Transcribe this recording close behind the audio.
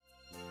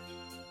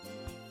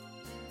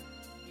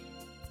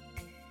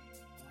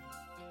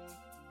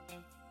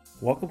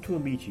Welcome to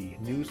Amici,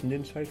 news and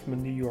insight from the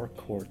New York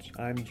courts.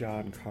 I'm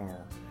John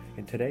Carr,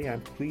 and today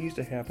I'm pleased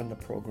to have on the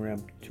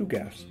program two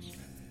guests,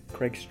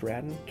 Craig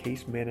Stratton,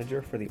 case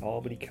manager for the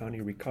Albany County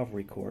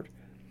Recovery Court,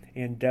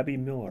 and Debbie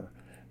Miller,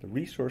 the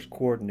resource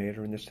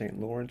coordinator in the St.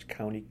 Lawrence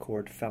County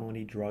Court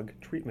Felony Drug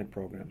Treatment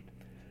Program.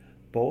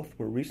 Both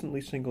were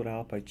recently singled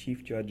out by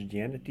Chief Judge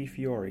Janet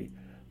DeFiore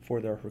for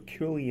their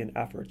Herculean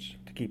efforts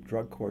to keep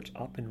drug courts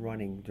up and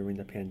running during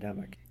the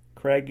pandemic.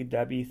 Craig,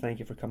 Debbie, thank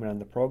you for coming on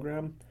the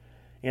program.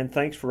 And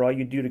thanks for all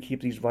you do to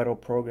keep these vital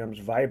programs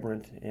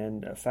vibrant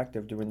and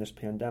effective during this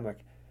pandemic.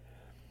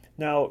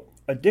 Now,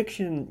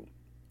 addiction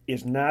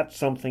is not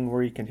something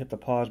where you can hit the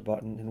pause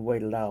button and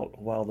wait it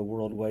out while the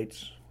world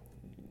waits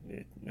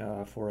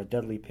for a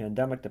deadly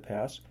pandemic to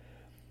pass.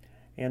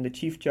 And the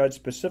Chief Judge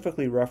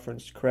specifically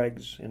referenced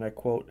Craig's, and I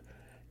quote,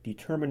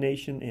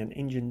 determination and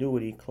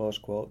ingenuity, close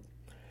quote,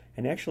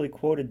 and actually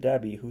quoted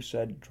Debbie, who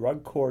said,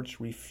 drug courts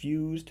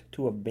refused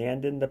to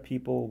abandon the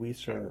people we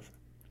serve.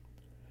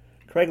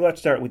 Craig, let's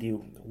start with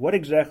you. What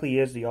exactly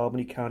is the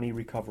Albany County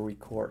Recovery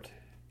Court?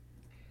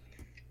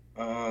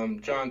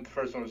 John,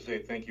 first I want to say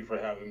thank you for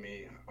having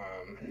me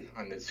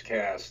on this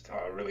cast.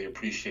 I really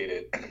appreciate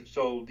it.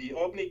 So the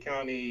Albany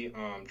County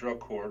Drug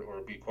Court,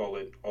 or we call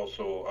it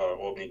also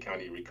Albany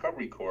County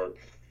Recovery Court,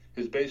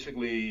 is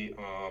basically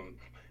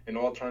an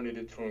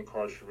alternative to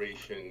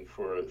incarceration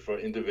for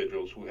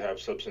individuals who have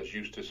substance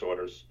use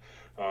disorders.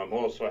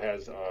 Also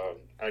has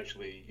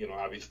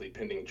obviously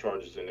pending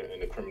charges in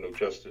the criminal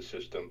justice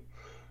system.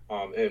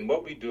 And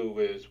what we do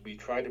is we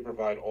try to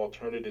provide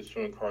alternatives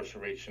to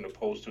incarceration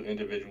opposed to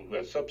individuals who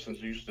have substance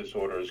use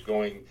disorders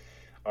going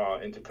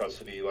into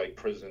custody, like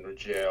prison or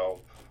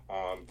jail,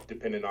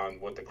 depending on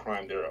what the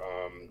crime they're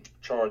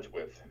charged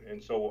with.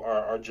 And so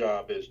our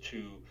job is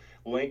to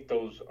link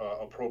those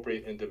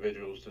appropriate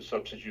individuals to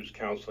substance use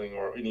counseling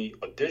or any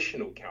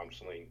additional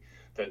counseling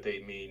that they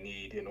may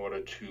need in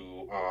order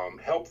to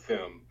help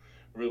them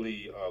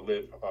really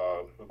live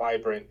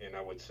vibrant and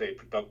I would say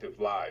productive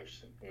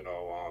lives.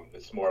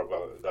 It's more of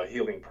a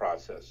healing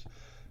process.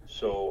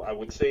 So I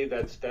would say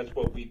that's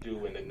what we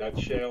do in a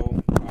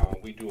nutshell.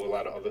 We do a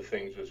lot of other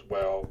things as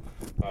well.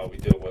 We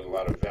deal with a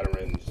lot of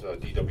veterans,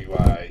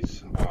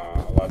 DWIs,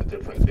 a lot of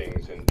different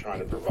things, and trying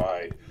to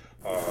provide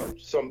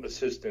some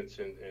assistance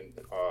and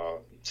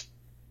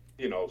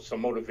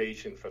some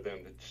motivation for them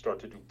to start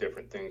to do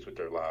different things with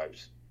their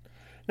lives.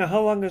 Now,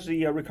 how long has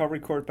the Recovery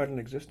Court been in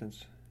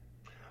existence?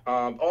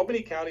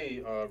 Albany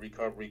County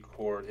Recovery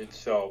Court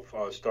itself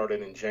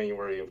started in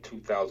January of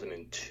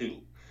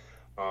 2002.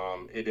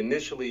 It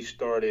initially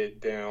started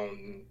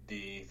down,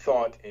 the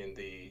thought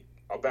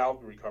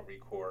about the Recovery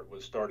Court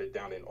was started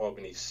down in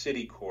Albany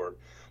City Court,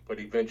 but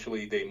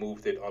eventually they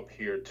moved it up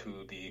here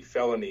to the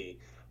felony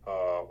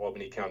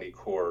Albany County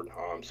Court.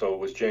 So it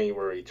was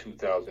January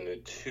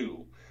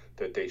 2002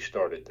 that they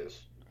started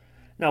this.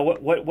 Now,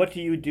 what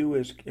do you do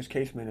as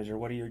case manager?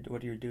 What are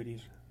your duties?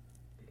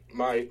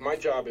 My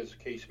job as a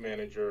case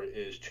manager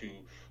is to,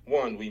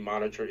 one, we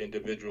monitor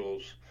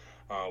individuals.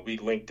 We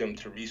link them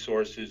to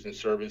resources and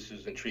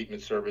services and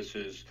treatment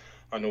services.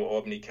 I know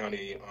Albany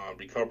County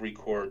Recovery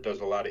Court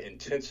does a lot of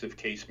intensive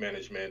case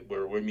management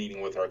where we're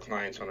meeting with our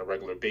clients on a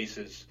regular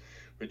basis.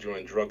 We're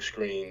doing drug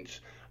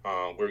screens.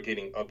 We're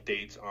getting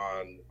updates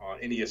on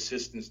any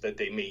assistance that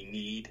they may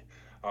need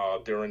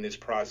during this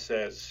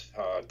process,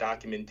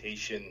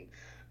 documentation,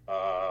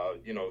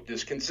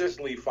 just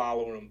consistently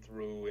following them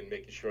through and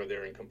making sure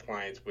they're in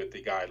compliance with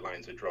the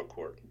guidelines of drug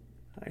court.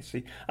 I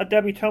see.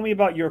 Debbie, tell me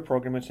about your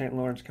program in St.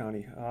 Lawrence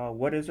County.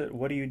 What is it?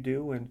 What do you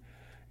do?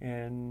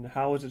 And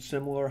how is it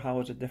similar? How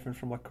is it different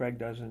from what Craig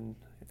does in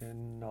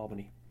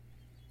Albany?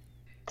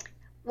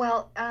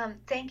 Well,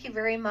 thank you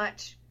very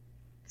much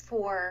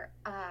for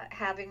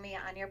having me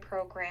on your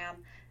program.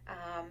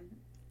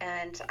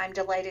 And I'm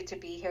delighted to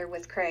be here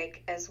with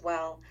Craig as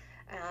well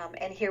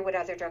and hear what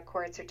other drug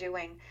courts are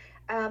doing.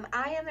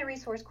 I am the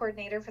resource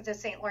coordinator for the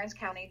St. Lawrence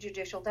County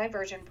Judicial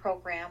Diversion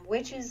Program,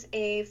 which is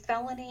a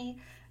felony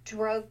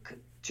drug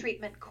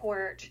treatment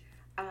court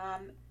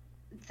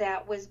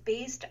that was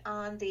based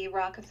on the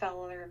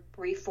Rockefeller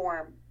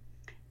reform.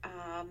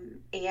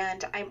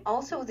 And I'm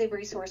also the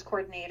resource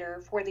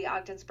coordinator for the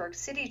Ogdensburg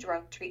City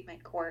Drug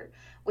Treatment Court,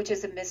 which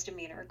is a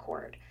misdemeanor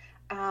court.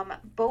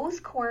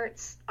 Both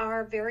courts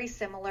are very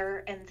similar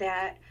in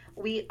that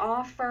we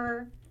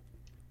offer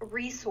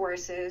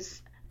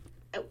resources.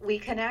 We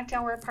connect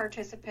our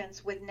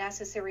participants with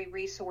necessary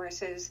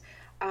resources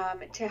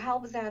to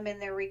help them in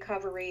their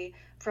recovery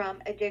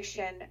from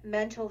addiction,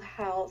 mental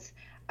health,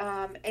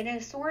 and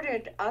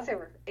assorted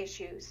other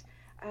issues.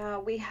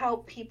 We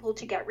help people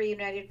to get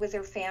reunited with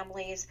their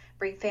families,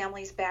 bring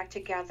families back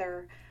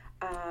together,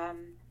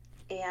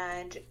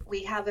 and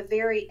we have a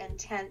very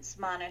intense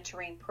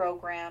monitoring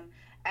program,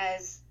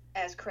 as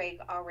Craig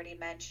already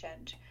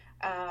mentioned.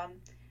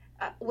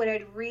 What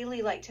I'd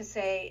really like to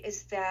say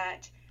is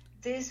that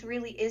this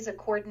really is a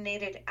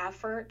coordinated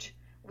effort.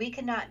 We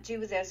cannot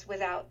do this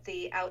without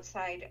the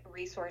outside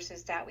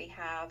resources that we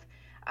have.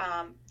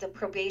 The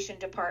probation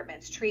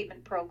departments,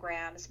 treatment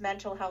programs,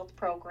 mental health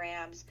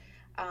programs,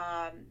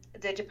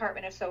 the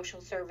Department of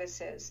Social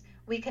Services.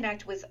 We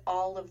connect with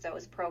all of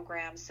those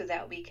programs so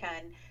that we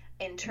can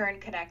in turn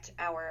connect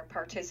our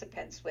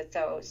participants with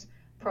those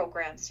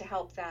programs to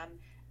help them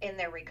in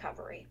their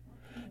recovery.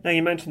 Now,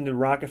 you mentioned the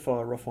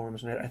Rockefeller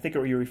reforms, and I think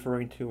what you're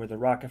referring to are the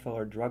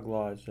Rockefeller drug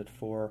laws that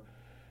for,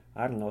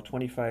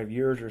 25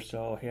 years or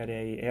so had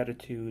a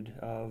attitude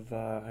of,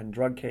 in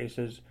drug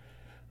cases,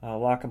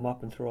 lock them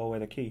up and throw away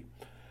the key,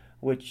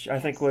 which I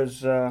think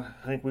was, I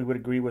think we would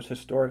agree was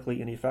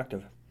historically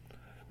ineffective.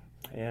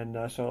 And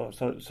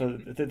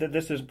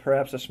this is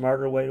perhaps a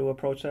smarter way to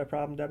approach that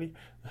problem, Debbie?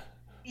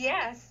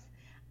 Yes.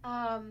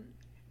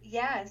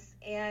 Yes.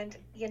 And,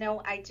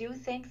 I do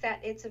think that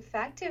it's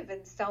effective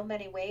in so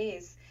many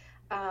ways.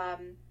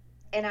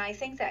 And I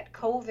think that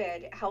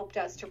COVID helped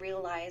us to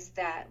realize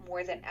that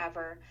more than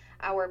ever.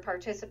 Our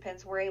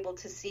participants were able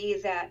to see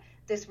that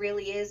this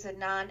really is a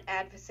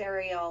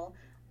non-adversarial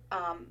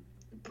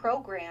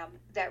program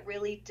that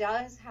really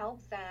does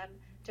help them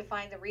to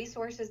find the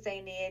resources they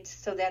need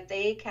so that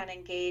they can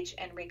engage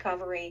in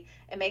recovery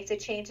and make the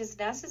changes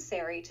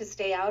necessary to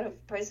stay out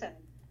of prison.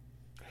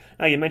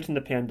 Now, you mentioned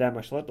the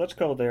pandemic, so let's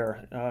go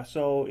there.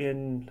 So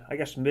in, I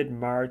guess,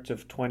 mid-March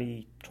of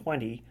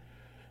 2020,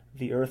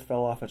 the Earth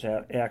fell off its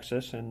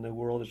axis and the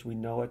world as we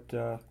know it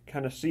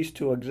kind of ceased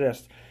to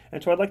exist.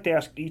 And so I'd like to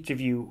ask each of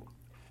you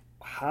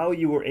how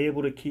you were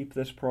able to keep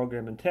this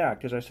program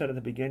intact. As I said at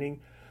the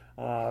beginning,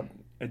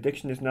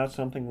 addiction is not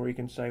something where you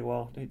can say,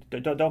 well,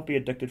 don't be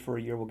addicted for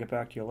a year, we'll get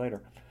back to you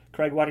later.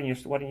 Craig, why don't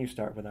you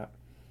start with that?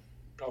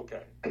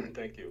 Okay,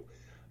 thank you.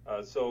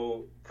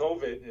 So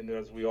COVID, and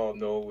as we all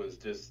know, was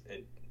just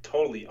a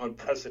totally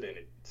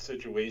unprecedented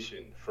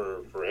situation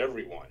for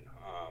everyone,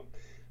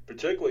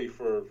 particularly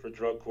for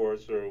drug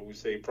courts, or we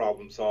say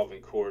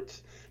problem-solving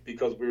courts,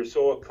 because we were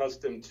so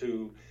accustomed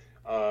to,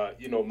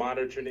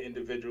 monitoring the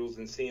individuals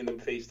and seeing them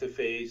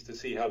face-to-face to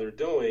see how they're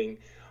doing.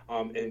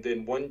 And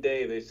then one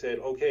day they said,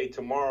 okay,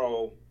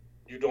 tomorrow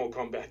you don't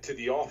come back to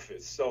the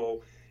office.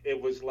 So it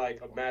was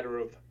like a matter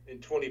of, in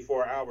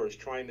 24 hours,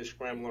 trying to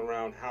scramble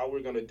around how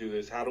we're going to do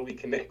this, how do we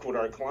connect with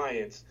our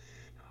clients.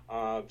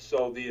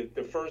 So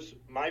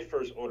my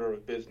first order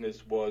of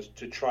business was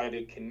to try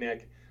to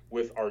connect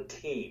with our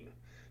team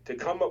to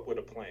come up with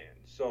a plan.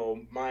 So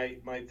my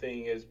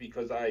thing is,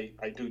 because I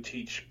do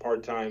teach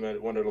part-time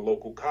at one of the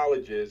local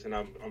colleges, and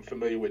I'm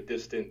familiar with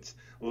distance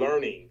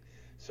learning.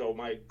 So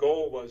my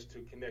goal was to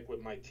connect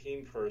with my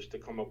team first to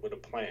come up with a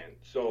plan.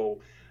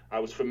 So I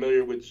was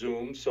familiar with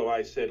Zoom, so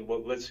I said,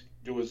 well, let's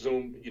do a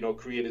Zoom,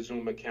 create a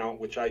Zoom account,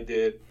 which I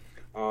did,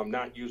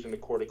 not using the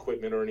court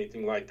equipment or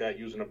anything like that,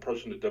 using a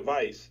personal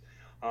device,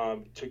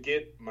 to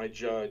get my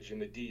judge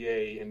and the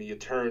DA and the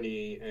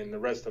attorney and the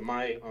rest of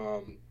my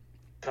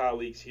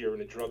colleagues here in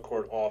the drug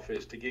court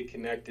office to get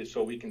connected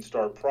so we can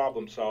start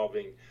problem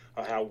solving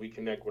how we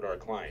connect with our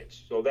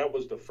clients. So that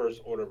was the first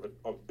order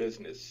of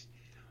business.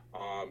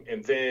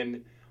 And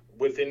then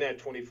within that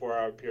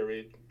 24-hour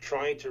period,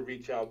 trying to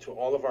reach out to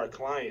all of our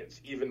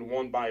clients, even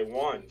one by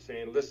one,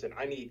 saying, listen,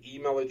 I need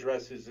email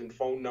addresses and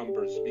phone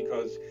numbers,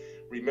 because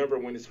remember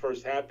when this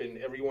first happened,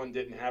 everyone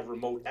didn't have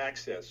remote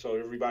access. So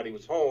everybody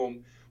was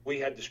home. We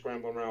had to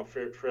scramble around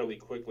fairly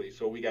quickly.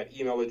 So we got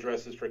email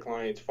addresses for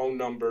clients, phone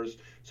numbers,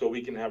 so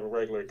we can have a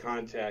regular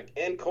contact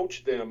and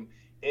coach them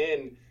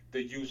in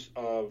the use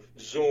of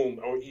Zoom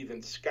or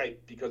even Skype,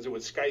 because it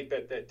was Skype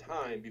at that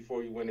time before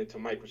we went into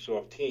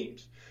Microsoft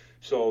Teams.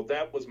 So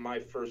that was my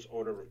first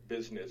order of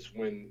business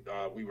when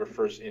we were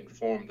first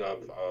informed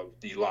of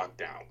the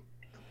lockdown.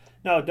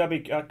 Now,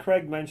 Debbie,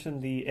 Craig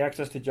mentioned the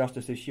access to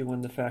justice issue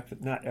and the fact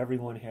that not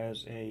everyone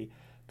has a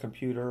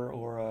computer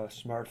or a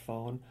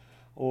smartphone,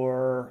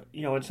 or,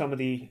 in some of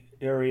the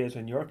areas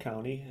in your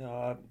county,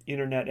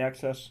 internet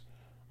access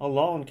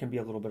alone can be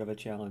a little bit of a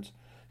challenge.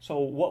 So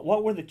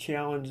what were the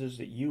challenges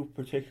that you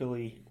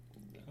particularly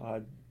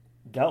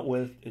dealt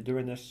with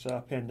during this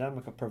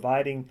pandemic of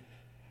providing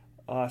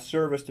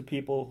service to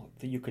people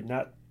that you could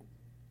not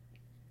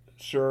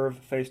serve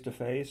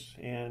face-to-face,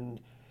 and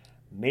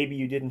maybe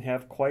you didn't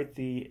have quite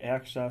the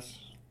access,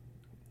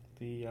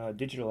 the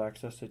digital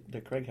access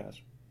that Craig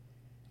has?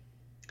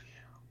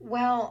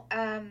 Well,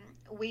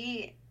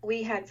 we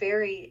had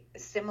very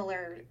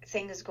similar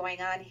things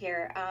going on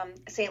here.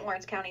 St.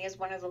 Lawrence County is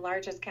one of the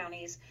largest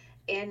counties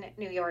in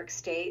New York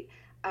State.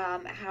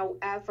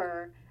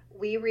 However,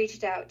 we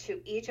reached out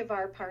to each of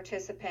our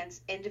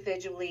participants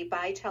individually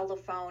by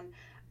telephone.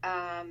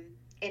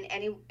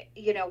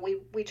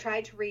 We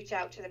tried to reach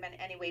out to them in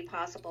any way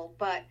possible,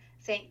 but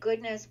thank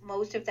goodness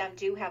most of them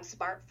do have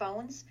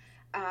smartphones.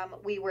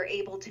 We were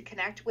able to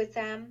connect with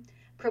them.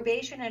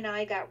 Probation and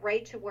I got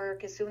right to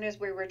work as soon as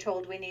we were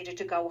told we needed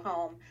to go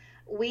home.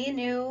 We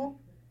knew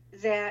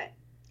that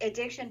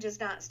addiction does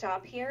not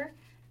stop here.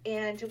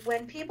 And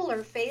when people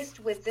are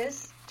faced with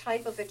this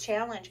type of a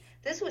challenge,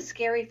 this was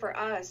scary for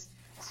us.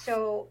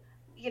 So,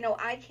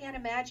 I can't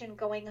imagine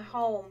going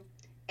home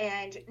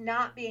and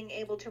not being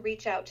able to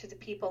reach out to the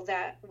people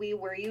that we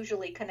were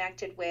usually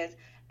connected with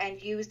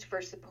and used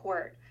for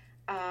support.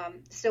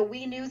 So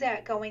we knew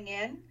that going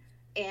in,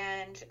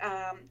 and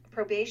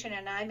probation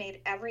and I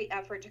made every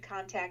effort to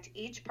contact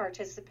each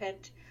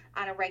participant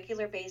on a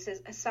regular basis,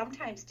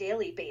 sometimes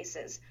daily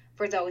basis,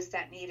 for those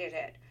that needed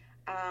it.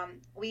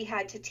 We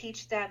had to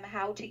teach them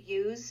how to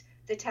use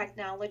the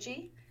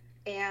technology,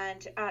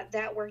 and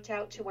that worked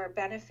out to our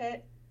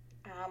benefit.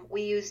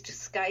 We used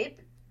Skype,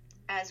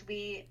 as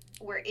we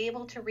were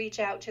able to reach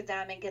out to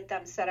them and get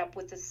them set up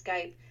with the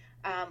Skype.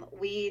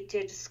 We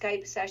did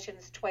Skype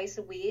sessions twice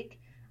a week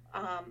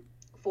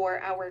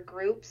for our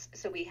groups.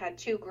 So we had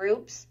 2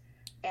 groups,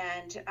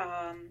 and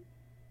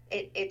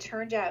it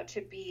turned out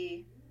to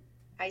be,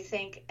 I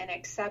think, an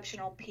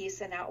exceptional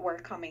piece, and now we're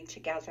coming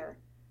together.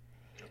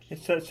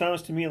 It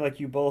sounds to me like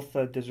you both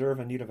deserve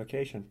and need a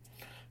vacation.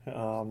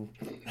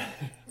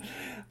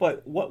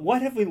 But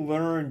what have we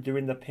learned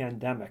during the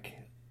pandemic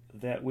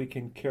that we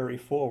can carry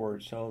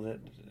forward? So that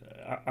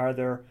are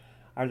there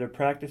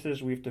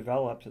practices we've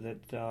developed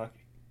that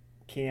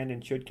can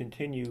and should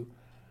continue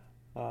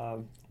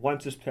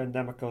once this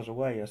pandemic goes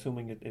away,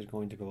 assuming it is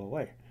going to go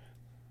away?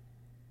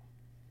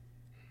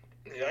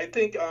 Yeah, I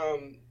think,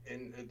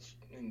 and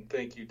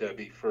thank you,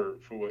 Debbie, for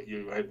what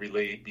you had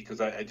relayed, because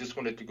I just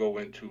wanted to go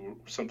into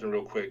something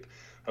real quick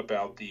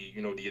about the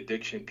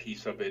addiction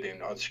piece of it,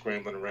 and us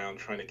scrambling around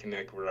trying to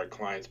connect with our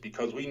clients,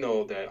 because we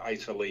know that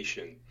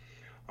isolation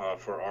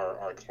for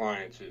our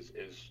clients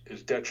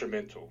is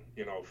detrimental,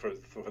 for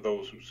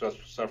those who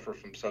suffer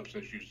from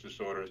substance use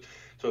disorders.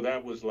 So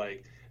that was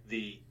like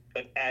the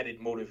added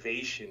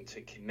motivation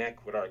to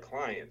connect with our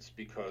clients,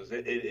 because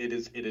it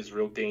is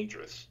real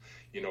dangerous,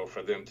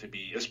 for them to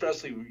be,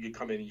 especially when you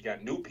come in and you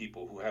got new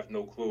people who have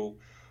no clue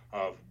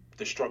of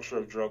the structure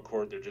of drug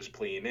court. They're just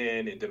playing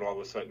in, and then all of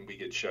a sudden we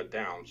get shut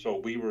down. So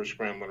we were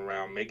scrambling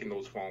around, making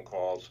those phone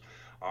calls,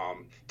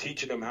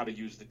 teaching them how to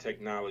use the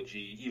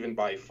technology, even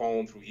by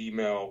phone, through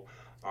email.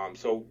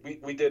 So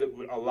we did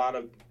a lot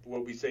of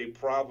what we say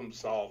problem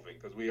solving,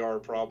 because we are a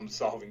problem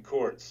solving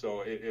court.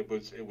 So it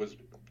was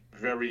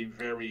very,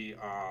 very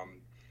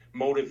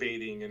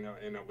motivating,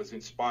 and I was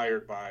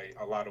inspired by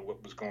a lot of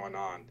what was going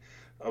on.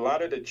 A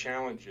lot of the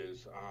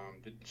challenges,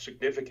 the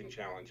significant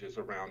challenges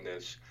around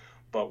this,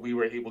 but we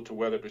were able to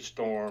weather the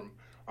storm.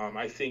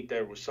 I think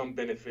there were some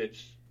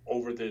benefits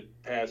over the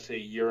past, say,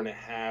 year and a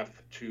half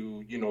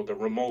to, the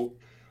remote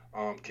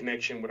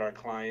connection with our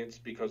clients,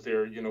 because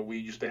we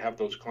used to have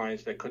those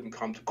clients that couldn't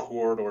come to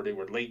court, or they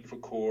were late for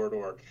court,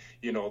 or,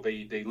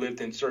 they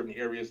lived in certain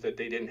areas that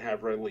they didn't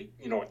have really,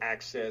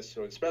 access.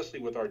 So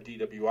especially with our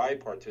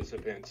DWI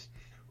participants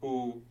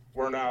who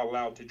were not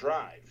allowed to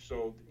drive.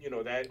 So,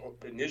 that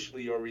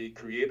initially already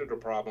created a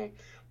problem,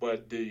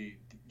 but the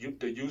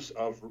use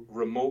of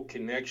remote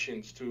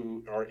connections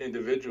to our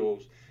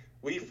individuals,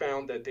 we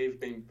found that they've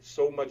been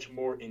so much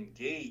more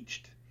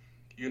engaged,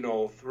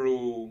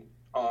 through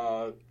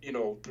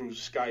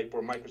Skype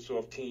or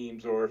Microsoft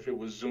Teams, or if it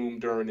was Zoom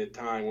during the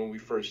time when we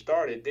first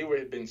started, they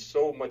had been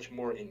so much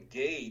more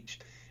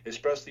engaged,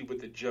 especially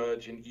with the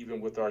judge and even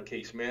with our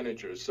case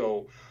managers.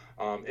 So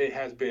it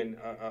has been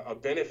a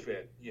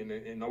benefit,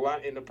 and a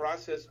lot in the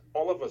process.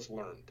 All of us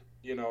learned.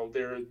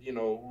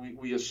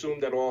 We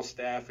assume that all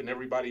staff and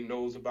everybody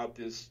knows about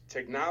this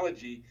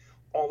technology.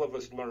 All of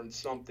us learned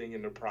something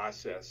in the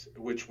process,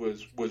 which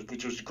was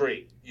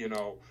great.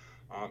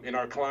 And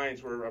our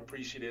clients were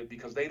appreciative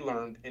because they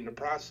learned in the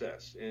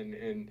process.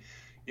 And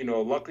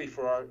luckily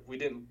we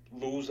didn't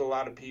lose a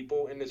lot of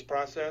people in this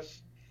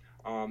process.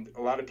 A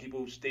lot of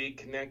people stayed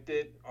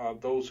connected,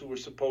 those who were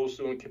supposed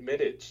to and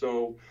committed.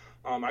 So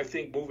I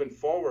think moving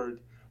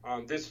forward,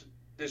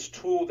 this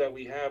tool that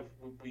we have,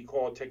 we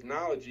call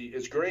technology,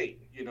 is great,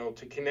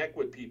 to connect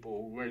with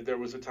people. Where there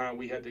was a time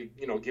we had to,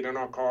 get in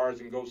our cars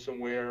and go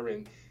somewhere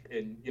and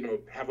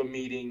have a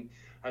meeting.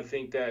 I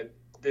think that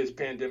this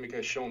pandemic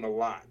has shown a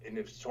lot, and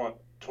it's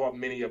taught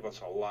many of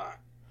us a lot,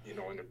 in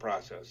the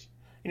process.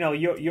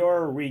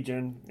 Your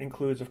region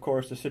includes, of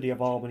course, the city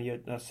of Albany,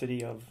 a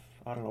city of,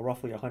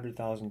 roughly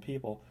 100,000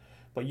 people.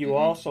 But you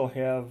also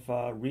have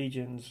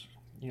regions,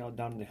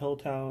 down in the hill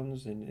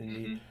towns and in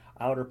the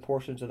outer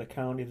portions of the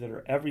county that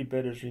are every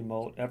bit as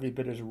remote, every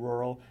bit as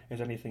rural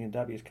as anything in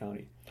Debbie's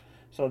county.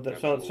 So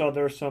there's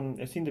there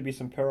seem to be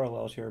some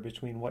parallels here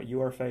between what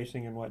you are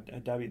facing and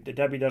what Debbie.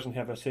 Debbie doesn't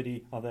have a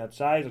city of that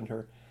size in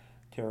her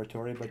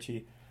territory, but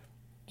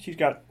she's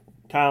got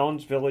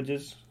towns,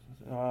 villages,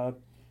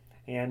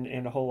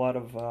 and a whole lot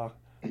of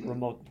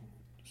remote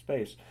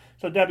space.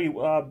 So Debbie,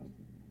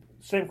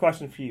 same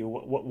question for you.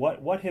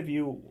 What have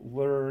you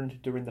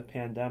learned during the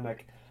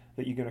pandemic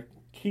that you're going to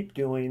keep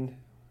doing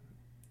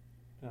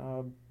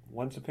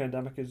once the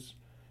pandemic is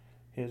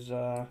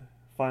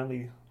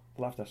finally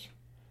left us?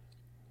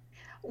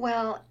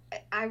 Well,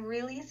 I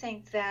really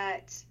think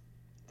that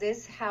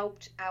this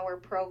helped our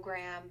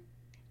program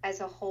as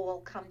a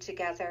whole come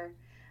together.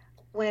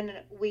 When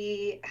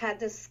we had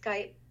the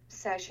Skype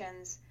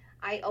sessions,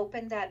 I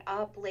opened that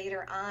up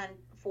later on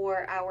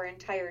for our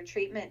entire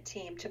treatment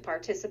team to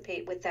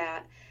participate with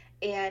that.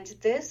 And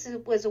this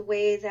was a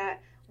way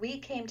that we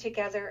came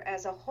together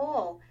as a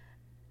whole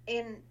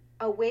in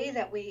a way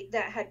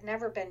that had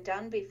never been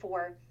done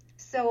before.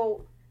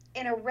 So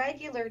in a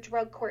regular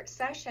drug court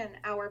session,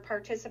 our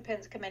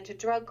participants come into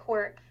drug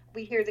court,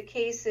 we hear the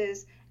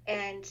cases,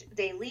 and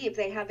they leave.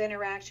 They have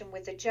interaction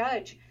with the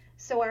judge.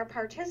 So our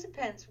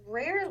participants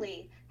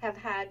rarely have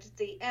had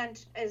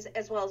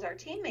as well as our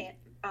treatment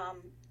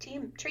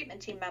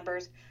team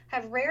members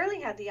have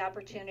rarely had the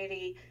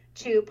opportunity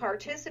to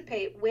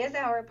participate with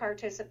our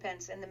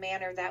participants in the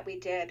manner that we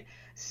did.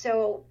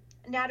 So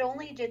not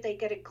only did they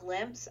get a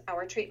glimpse,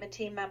 our treatment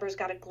team members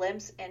got a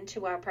glimpse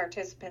into our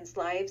participants'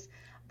 lives,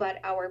 but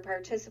our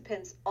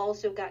participants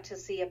also got to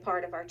see a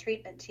part of our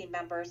treatment team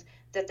members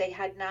that they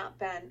had not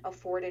been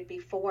afforded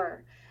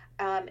before.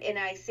 And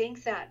I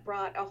think that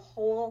brought a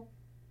whole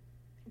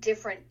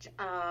different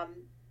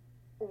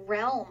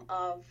realm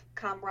of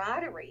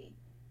camaraderie.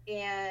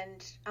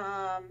 And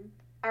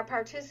our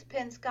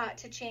participants got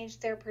to change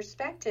their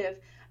perspective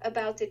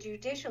about the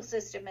judicial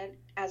system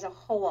as a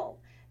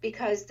whole,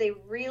 because they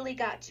really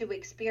got to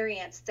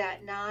experience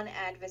that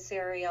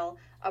non-adversarial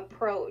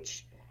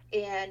approach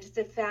and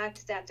the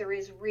fact that there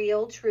is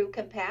real, true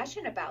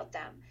compassion about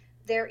them.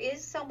 There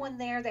is someone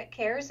there that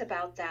cares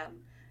about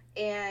them.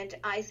 And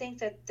I think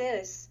that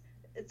this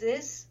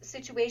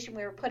situation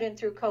we were put in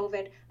through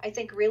COVID, I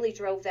think really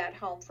drove that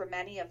home for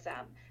many of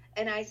them.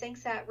 And I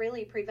think that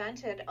really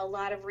prevented a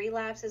lot of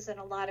relapses and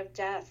a lot of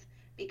death,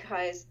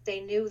 because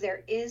they knew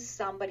there is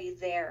somebody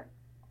there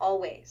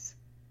always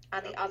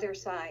on the other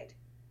side.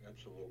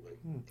 Absolutely.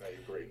 I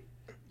agree.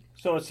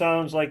 So it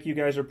sounds like you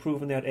guys are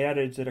proving that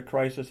adage that a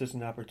crisis is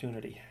an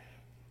opportunity.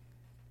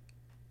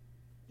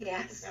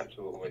 Yes.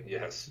 Absolutely,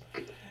 yes.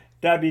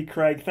 Debbie,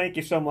 Craig, thank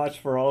you so much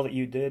for all that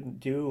you did and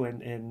do,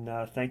 and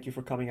thank you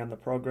for coming on the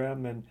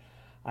program. And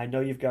I know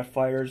you've got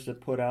fires to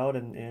put out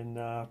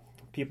and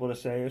people to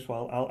say as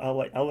well.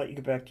 I'll let you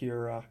get back to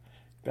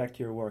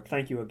your work.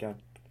 Thank you again.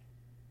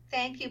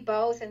 Thank you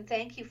both, and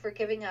thank you for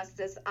giving us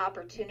this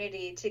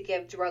opportunity to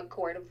give drug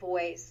court a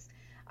voice.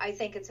 I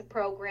think it's a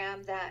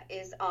program that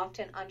is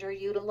often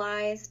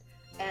underutilized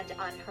and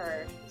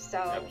unheard.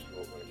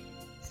 Absolutely.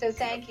 So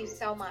thank you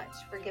so much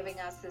for giving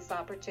us this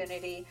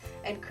opportunity.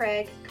 And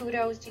Craig,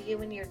 kudos to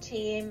you and your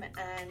team,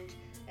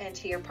 and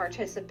to your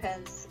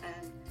participants,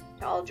 and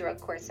to all drug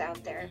courts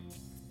out there.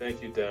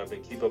 Thank you, Deb,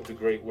 and keep up the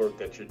great work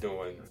that you're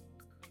doing.